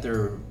think that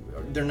they're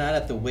not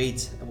at the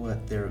weight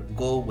what their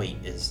goal weight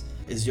is?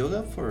 Is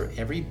yoga for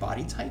every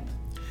body type?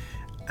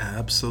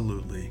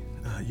 Absolutely.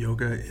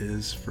 Yoga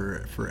is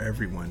for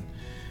everyone.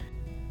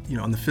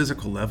 On the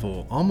physical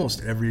level,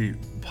 almost every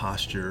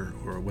posture,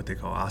 or what they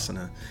call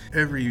asana,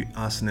 every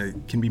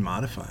asana can be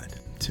modified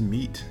to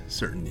meet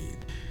certain need.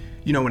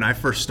 When I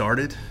first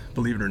started,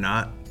 believe it or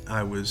not,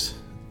 I was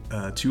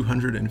a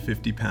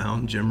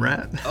 250-pound gym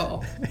rat.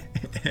 Oh.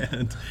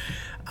 And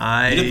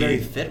You look very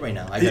fit right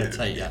now. I gotta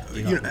tell you, yeah,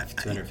 you know,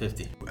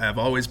 250. I've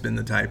always been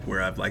the type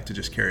where I've liked to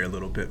just carry a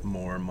little bit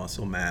more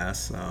muscle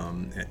mass,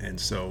 and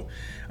so,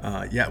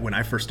 when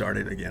I first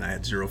started, again, I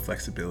had zero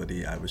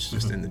flexibility. I was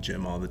just in the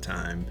gym all the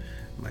time.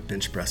 My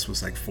bench press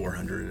was like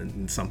 400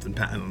 and something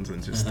pounds,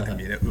 and just, I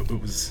mean,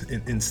 it was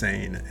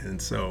insane.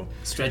 And so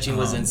stretching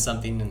wasn't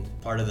something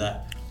and part of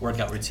that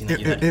workout routine that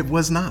you had? It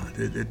was not.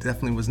 It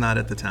definitely was not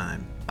at the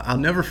time. I'll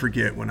never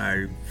forget when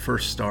I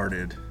first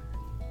started,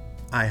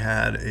 I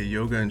had a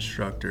yoga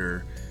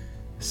instructor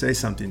say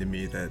something to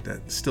me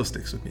that still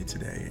sticks with me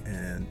today.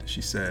 And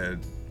she said,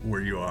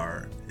 "Where you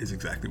are is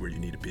exactly where you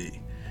need to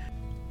be."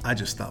 I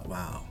just thought,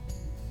 wow,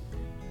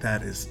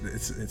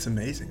 it's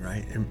amazing,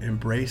 right?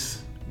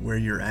 Embrace where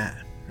you're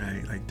at,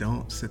 right? Like,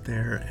 don't sit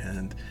there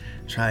and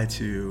try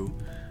to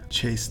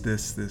chase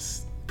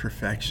this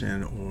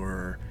perfection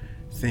or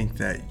think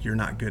that you're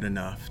not good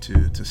enough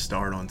to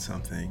start on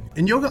something.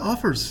 And yoga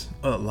offers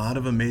a lot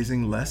of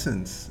amazing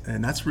lessons,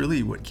 and that's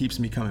really what keeps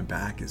me coming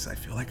back. Is I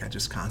feel like I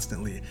just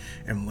constantly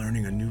am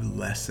learning a new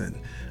lesson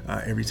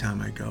every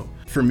time I go.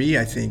 For me,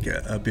 I think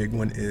a big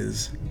one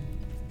is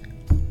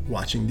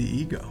watching the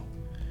ego.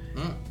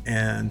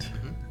 And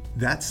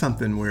that's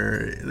something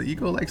where the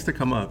ego likes to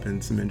come up in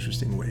some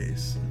interesting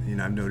ways. You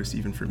know, I've noticed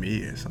even for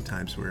me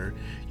sometimes where,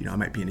 you know, I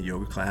might be in a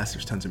yoga class,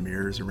 there's tons of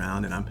mirrors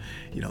around, and I'm,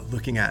 you know,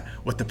 looking at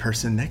what the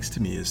person next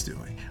to me is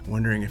doing,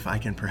 wondering if I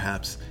can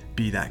perhaps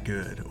be that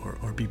good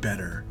or be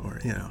better,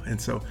 or, you know. And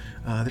so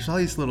there's all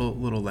these little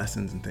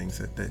lessons and things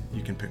that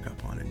you can pick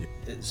up on.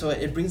 So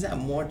it brings that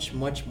much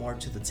more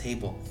to the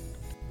table.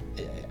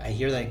 I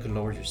hear that it could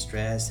lower your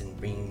stress and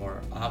bring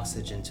more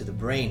oxygen to the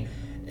brain.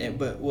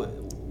 But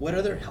what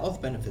other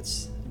health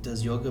benefits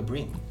does yoga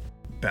bring?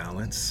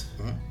 Balance.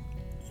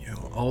 You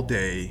know, all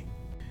day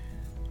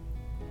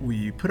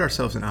we put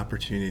ourselves in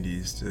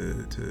opportunities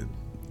to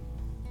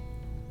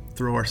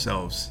throw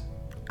ourselves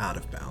out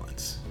of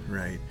balance,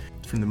 right?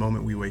 From the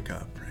moment we wake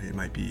up, right? It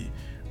might be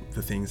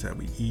the things that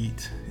we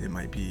eat. It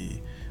might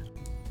be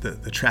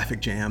the traffic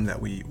jam that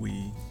we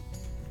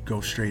go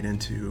straight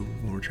into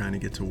when we're trying to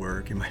get to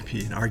work. It might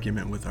be an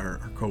argument with our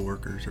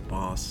coworkers or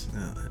boss.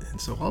 And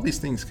so all these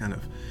things kind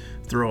of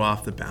throw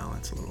off the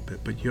balance a little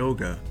bit, but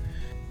yoga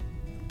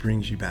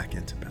brings you back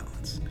into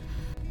balance.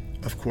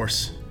 Of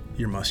course,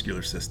 your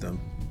muscular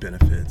system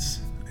benefits,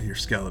 your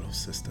skeletal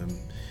system,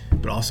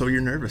 but also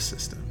your nervous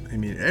system. I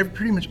mean,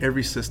 pretty much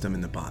every system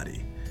in the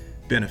body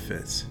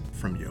benefits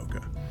from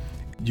yoga.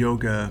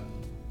 Yoga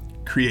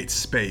creates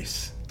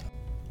space.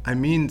 I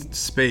mean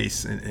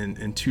space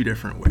in two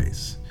different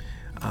ways.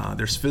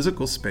 There's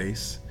physical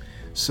space.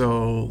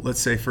 So let's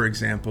say, for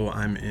example,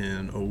 I'm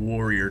in a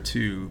warrior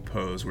 2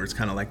 pose where it's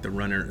kind of like the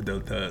runner,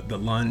 the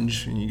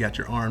lunge, and you got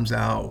your arms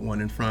out,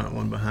 one in front,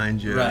 one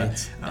behind you.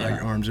 Right.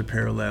 Your arms are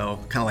parallel,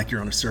 kind of like you're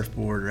on a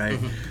surfboard, right?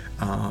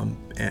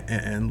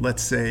 And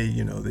let's say,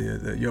 you know,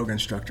 the yoga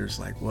instructor's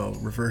like, well,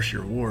 reverse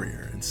your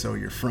warrior. And so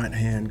your front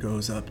hand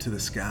goes up to the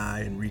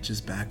sky and reaches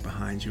back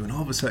behind you. And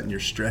all of a sudden you're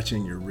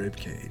stretching your rib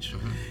cage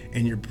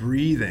and you're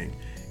breathing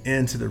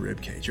into the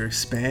rib cage. You're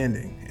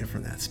expanding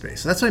from that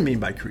space. So that's what I mean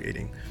by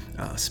creating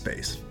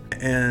space.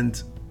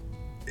 And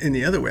in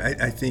the other way,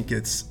 I think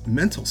it's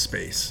mental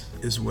space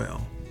as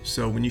well.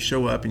 So when you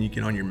show up and you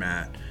get on your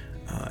mat,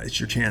 it's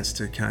your chance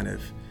to kind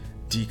of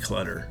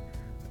declutter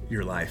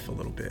your life a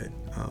little bit,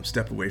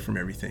 step away from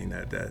everything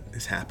that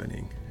is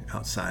happening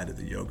outside of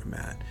the yoga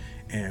mat.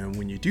 And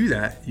when you do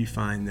that, you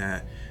find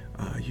that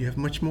you have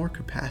much more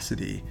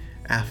capacity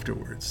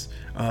afterwards.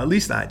 At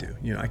least I do.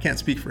 You know, I can't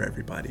speak for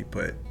everybody,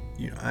 but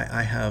you know,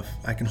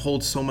 I can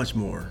hold so much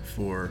more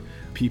for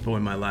people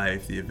in my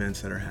life, the events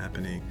that are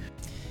happening.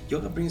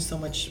 Yoga brings so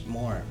much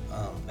more,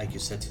 like you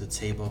said, to the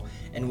table.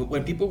 And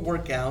when people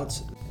work out,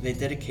 they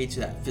dedicate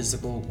to that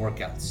physical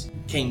workouts.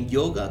 Can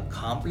yoga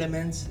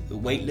complement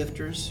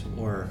weightlifters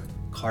or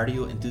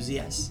cardio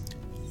enthusiasts?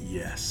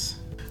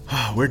 Yes.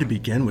 Where to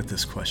begin with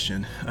this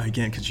question?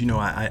 Again, because you know,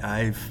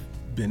 I've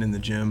been in the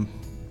gym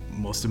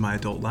most of my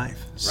adult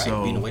life. Right,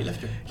 so, being a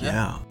weightlifter.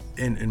 Yeah.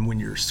 And when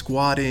you're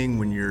squatting,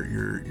 when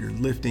you're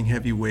lifting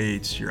heavy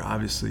weights, you're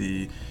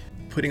obviously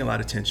putting a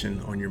lot of tension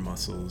on your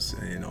muscles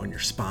and on your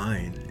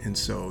spine. And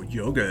so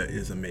yoga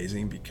is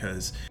amazing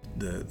because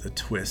the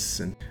twists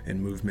and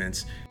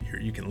movements,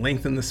 you can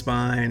lengthen the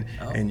spine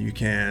and you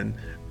can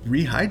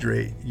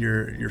rehydrate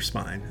your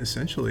spine,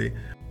 essentially.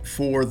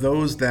 For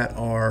those that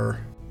are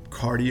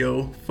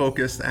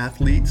cardio-focused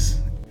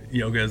athletes,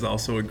 yoga is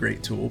also a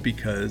great tool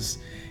because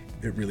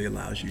it really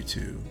allows you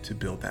to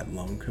build that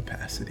lung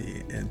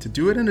capacity and to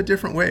do it in a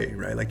different way,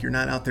 right? Like you're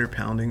not out there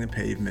pounding the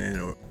pavement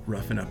or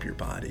roughing up your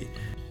body.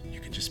 You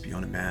can just be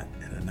on a mat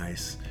in a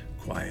nice,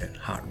 quiet,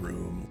 hot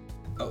room.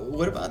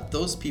 What about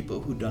those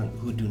people who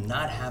do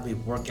not have a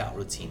workout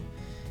routine?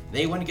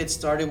 They want to get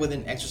started with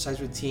an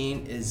exercise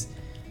routine. Is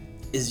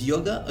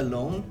yoga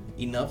alone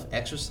enough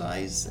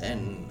exercise,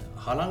 and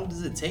how long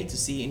does it take to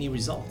see any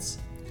results?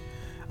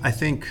 I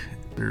think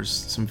there's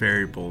some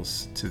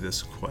variables to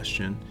this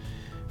question.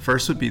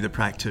 First would be the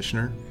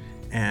practitioner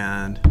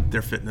and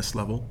their fitness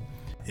level.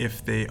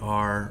 If they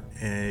are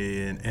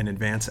an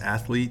advanced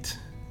athlete,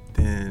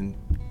 then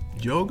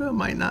yoga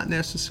might not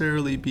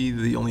necessarily be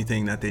the only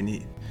thing that they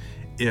need.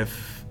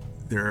 If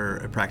they're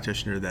a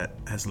practitioner that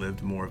has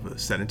lived more of a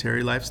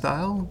sedentary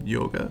lifestyle,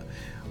 yoga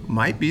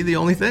might be the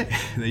only thing.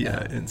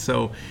 And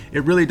so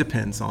it really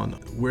depends on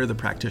where the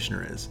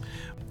practitioner is.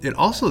 It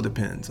also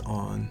depends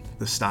on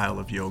the style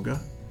of yoga.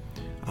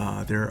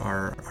 There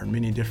are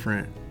many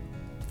different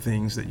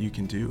things that you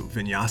can do.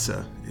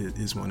 Vinyasa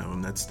is one of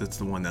them. That's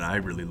the one that I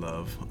really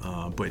love.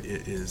 But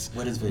it is.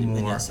 What is more,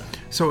 Vinyasa?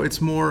 So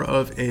it's more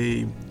of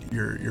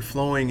you're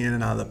flowing in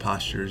and out of the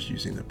postures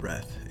using the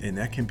breath, and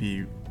that can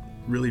be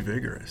really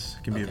vigorous.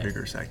 It can be a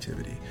vigorous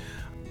activity.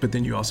 But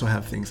then you also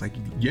have things like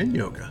yin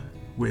yoga,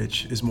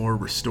 which is more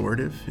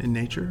restorative in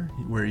nature,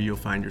 where you'll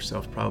find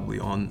yourself probably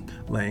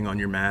laying on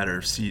your mat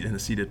or in a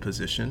seated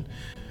position,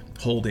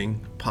 holding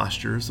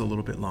postures a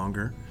little bit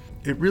longer.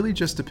 It really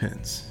just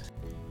depends.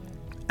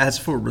 As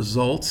for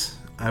results,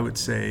 I would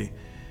say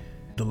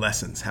the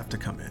lessons have to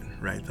come in,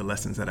 right? The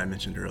lessons that I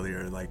mentioned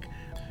earlier, like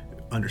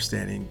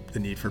understanding the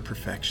need for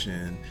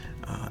perfection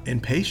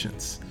and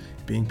patience,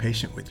 being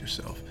patient with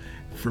yourself.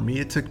 For me,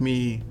 it took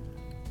me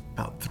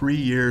about 3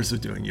 years of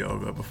doing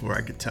yoga before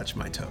I could touch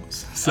my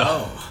toes.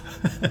 So,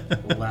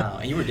 wow!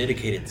 And you were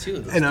dedicated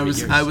too. And I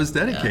was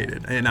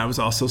dedicated, and I was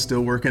also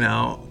still working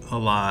out a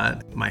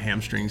lot. My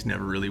hamstrings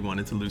never really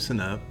wanted to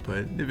loosen up,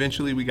 but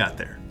eventually we got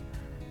there.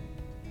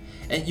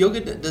 And yoga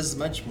does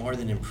much more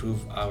than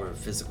improve our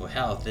physical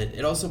health.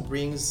 It also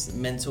brings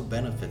mental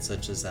benefits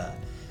such as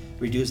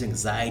reduce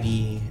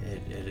anxiety.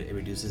 It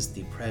reduces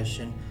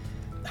depression.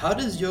 How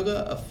does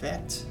yoga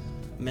affect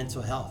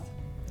mental health?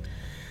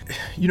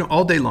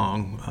 All day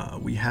long,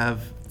 we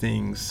have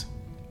things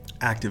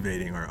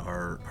activating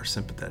our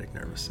sympathetic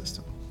nervous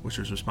system, which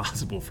is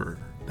responsible for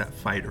that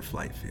fight or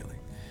flight feeling.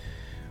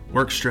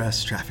 Work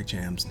stress, traffic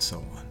jams, and so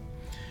on.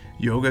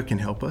 Yoga can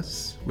help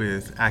us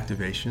with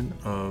activation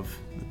of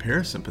the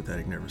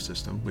parasympathetic nervous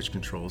system, which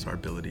controls our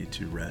ability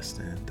to rest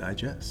and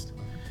digest.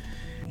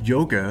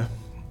 Yoga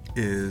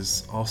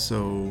is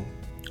also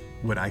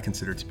what I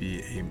consider to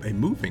be a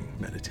moving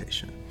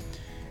meditation.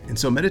 And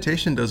so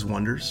meditation does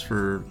wonders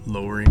for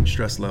lowering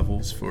stress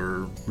levels,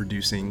 for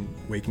reducing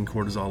waking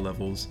cortisol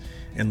levels,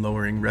 and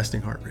lowering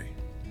resting heart rate.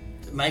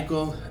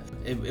 Michael,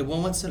 if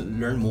one wants to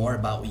learn more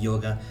about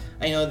yoga,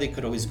 I know they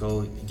could always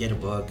go get a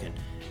book and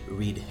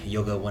read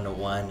Yoga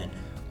 101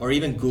 or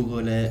even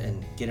Google it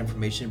and get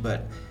information.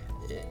 But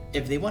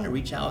if they want to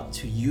reach out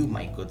to you,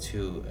 Michael,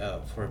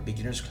 for a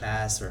beginner's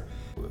class, or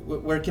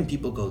where can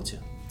people go to?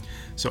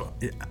 So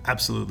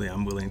absolutely,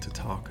 I'm willing to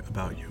talk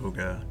about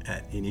yoga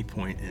at any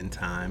point in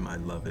time. I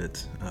love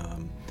it.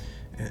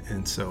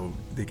 And so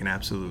they can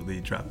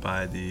absolutely drop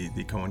by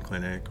the Cohen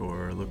Clinic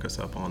or look us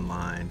up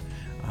online,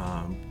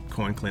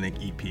 Cohen Clinic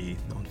EP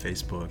on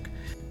Facebook.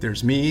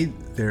 There's me.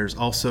 There's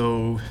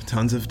also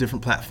tons of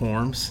different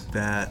platforms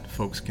that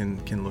folks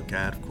can look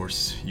at. Of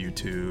course,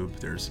 YouTube.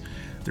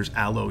 There's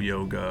Alo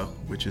Yoga,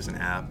 which is an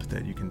app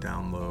that you can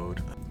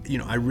download.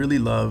 I really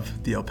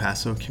love the El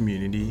Paso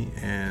community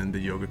and the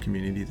yoga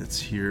community that's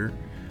here.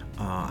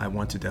 I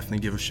want to definitely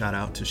give a shout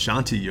out to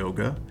Shanti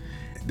Yoga.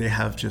 They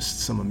have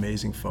just some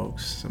amazing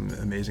folks, some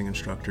amazing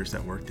instructors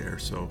that work there.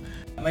 So,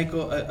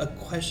 Michael, a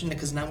question,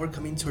 because now we're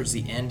coming towards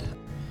the end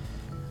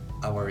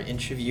of our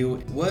interview.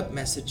 What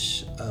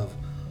message of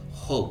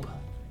hope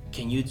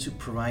can you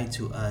provide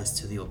to us,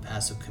 to the El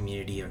Paso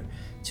community, or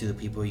to the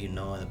people you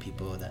know and the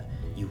people that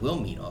you will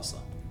meet also?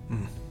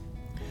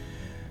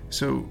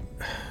 So,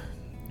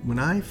 when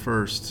I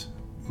first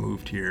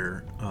moved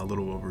here a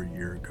little over a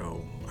year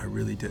ago, I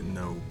really didn't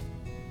know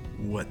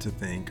what to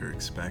think or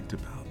expect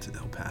about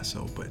El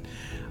Paso, but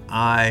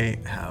I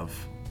have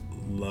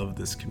loved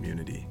this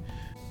community.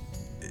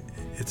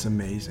 It's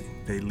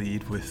amazing. They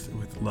lead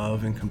with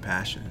love and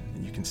compassion,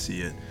 and you can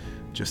see it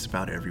just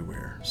about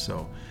everywhere.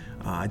 So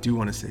I do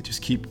want to say,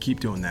 just keep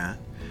doing that.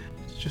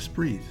 Just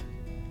breathe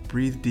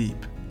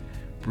deep,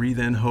 breathe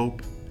in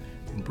hope,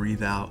 and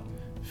breathe out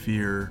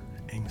fear,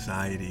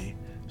 anxiety,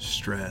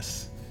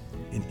 stress,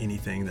 in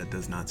anything that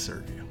does not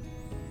serve you.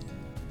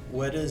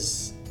 What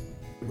does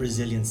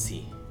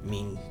resiliency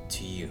mean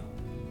to you?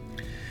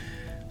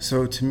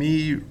 So to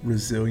me,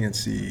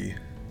 resiliency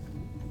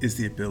is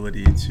the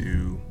ability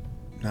to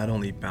not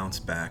only bounce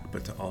back,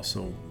 but to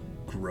also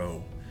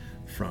grow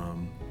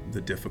from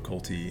the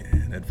difficulty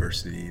and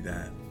adversity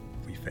that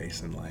we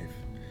face in life.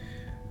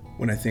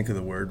 When I think of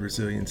the word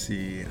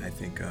resiliency, I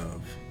think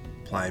of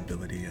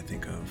pliability, I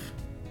think of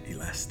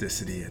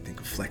elasticity, I think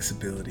of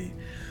flexibility.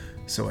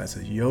 So as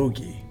a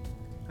yogi,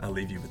 I'll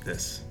leave you with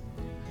this.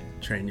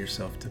 Train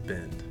yourself to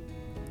bend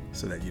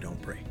so that you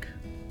don't break.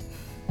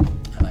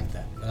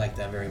 I like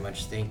that very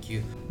much. Thank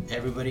you,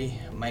 everybody.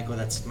 Michael,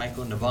 that's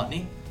Michael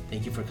Novotny.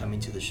 Thank you for coming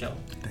to the show.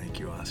 Thank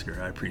you,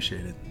 Oscar. I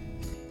appreciate it.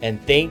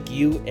 And thank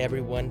you,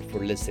 everyone, for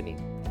listening.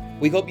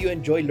 We hope you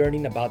enjoy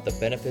learning about the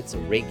benefits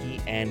of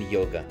Reiki and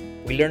yoga.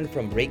 We learned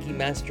from Reiki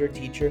master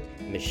teacher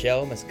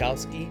Michelle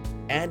Maskowski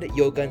and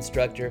yoga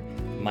instructor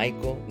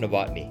Michael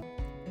Novotny.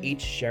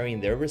 each sharing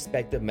their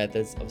respective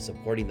methods of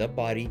supporting the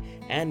body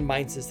and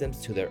mind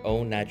systems to their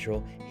own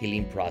natural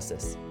healing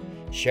process.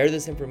 Share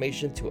this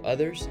information to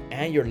others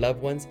and your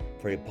loved ones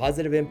for a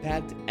positive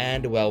impact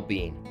and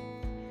well-being.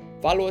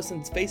 Follow us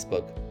on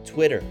Facebook,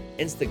 Twitter,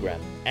 Instagram,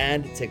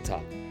 and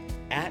TikTok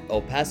at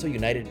El Paso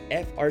United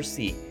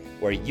FRC,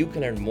 where you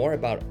can learn more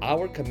about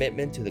our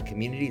commitment to the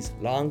community's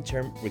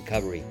long-term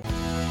recovery.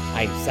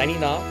 I'm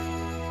signing off,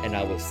 and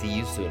I will see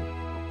you soon.